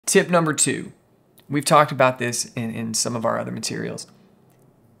Tip number 2. We've talked about this in some of our other materials.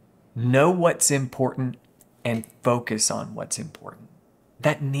 Know what's important and focus on what's important.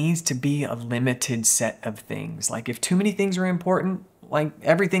 That needs to be a limited set of things. Like if too many things are important, like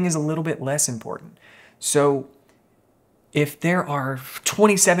everything is a little bit less important. So if there are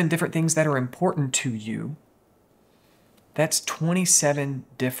 27 different things that are important to you, that's 27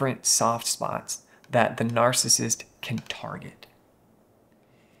 different soft spots that the narcissist can target.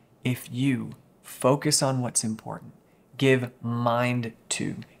 If you focus on what's important, give mind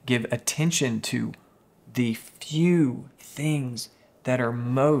to, give attention to the few things that are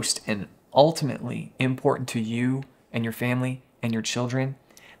most and ultimately important to you and your family and your children,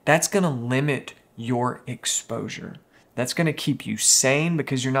 that's going to limit your exposure. That's going to keep you sane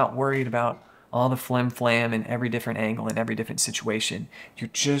because you're not worried about all the flim-flam in every different angle in every different situation. You're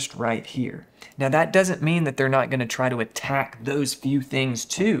just right here. Now, that doesn't mean that they're not going to try to attack those few things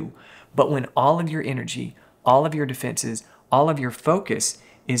too, but when all of your energy, all of your defenses, all of your focus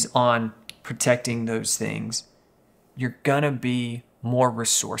is on protecting those things, you're going to be more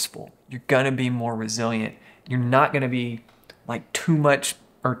resourceful. You're going to be more resilient. You're not going to be like too much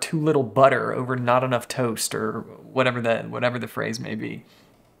or too little butter over not enough toast or whatever the phrase may be.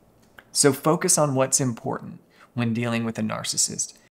 So focus on what's important when dealing with a narcissist.